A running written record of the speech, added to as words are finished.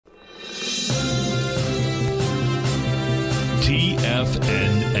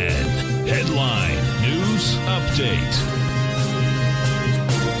TFNN. Headline News Update.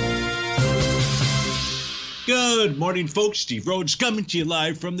 Good morning, folks. Steve Rhodes coming to you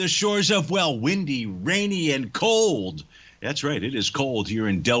live from the shores of, windy, rainy, and cold. That's right. It is cold here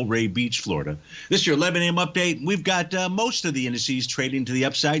in Delray Beach, Florida. This is your 11 a.m. update. We've got most of the indices trading to the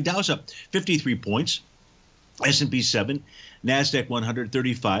upside. Dow's up 53 points. S&P 7. NASDAQ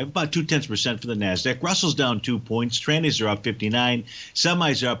 135, about 0.2% for the NASDAQ. Russell's down 2 points. Trannies are up 59.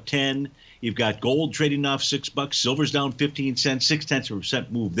 Semis are up 10. You've got gold trading off $6. Silver's down 15 cents,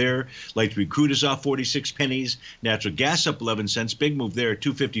 0.6% move there. Light sweet crude is off 46 pennies. Natural gas up 11 cents. Big move there.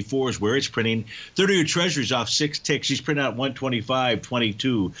 254 is where it's printing. 30-year Treasury's off 6 ticks. He's printing out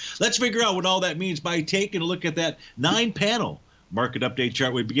 125.22. Let's figure out what all that means by taking a look at that 9-panel market update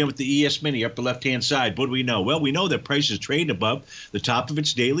chart. We begin with the ES Mini, upper left-hand side. What do we know? Well, we know that price is trading above the top of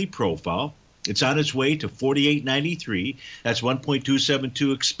its daily profile. It's on its way to 48.93. That's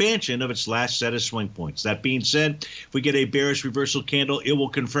 1.272 expansion of its last set of swing points. That being said, if we get a bearish reversal candle, it will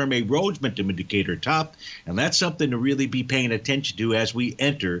confirm a Rhodes momentum indicator top, and that's something to really be paying attention to as we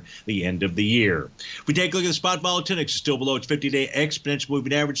enter the end of the year. If we take a look at the spot volatility, it's still below its 50-day exponential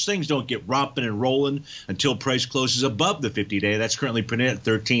moving average. Things don't get romping and rolling until price closes above the 50-day. That's currently printed at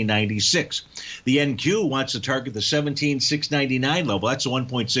 13.96. The NQ wants to target the 17,699 level. That's a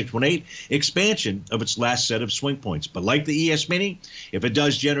 1.618 expansion of its last set of swing points. But like the ES Mini, if it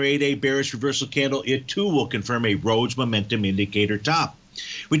does generate a bearish reversal candle, it too will confirm a Rhodes momentum indicator top.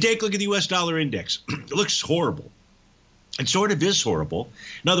 We take a look at the U.S. dollar index. It looks horrible. It sort of is horrible.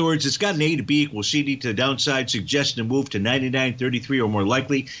 In other words, it's got an A to B equals CD to the downside, suggesting a move to 99.33 or more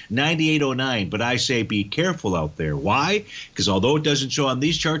likely 98.09. But I say be careful out there. Why? Because although it doesn't show on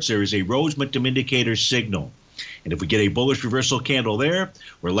these charts, there is a Rhodes momentum indicator signal. And if we get a bullish reversal candle there,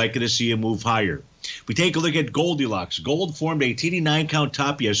 we're likely to see a move higher. If we take a look at Goldilocks, gold formed a TD9 count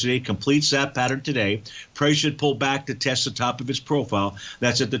top yesterday, completes that pattern today. Price should pull back to test the top of its profile.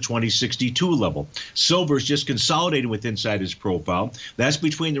 That's at the 2062 level. Silver is just consolidating with inside its profile. That's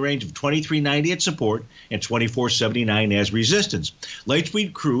between the range of 23.90 at support and 24.79 as resistance. Light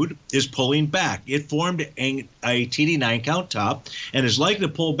sweet crude is pulling back. It formed a TD9 count top and is likely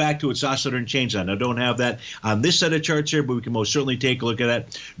to pull back to its oscillator and change line. I don't have that on this set of charts here, but we can most certainly take a look at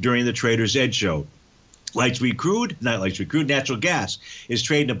that during the Trader's Edge show. Light sweet crude, not light sweet crude, natural gas is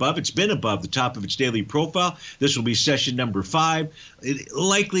trading above. It's been above the top of its daily profile. This will be session number 5. It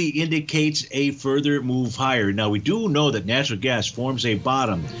likely indicates a further move higher. Now, we do know that natural gas forms a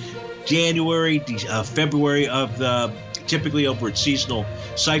bottom January, February of the typically over its seasonal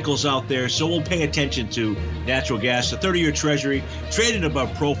cycles out there. So we'll pay attention to natural gas. The 30-year Treasury trading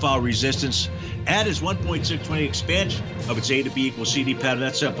above profile resistance. At its 1.620 expansion of its A to B equals CD pattern.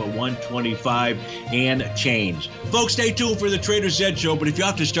 That's up at 125 and change. Folks, stay tuned for the Trader's Edge show. But if you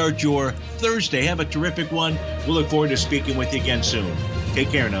have to start your Thursday, have a terrific one. We'll look forward to speaking with you again soon.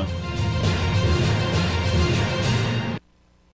 Take care now.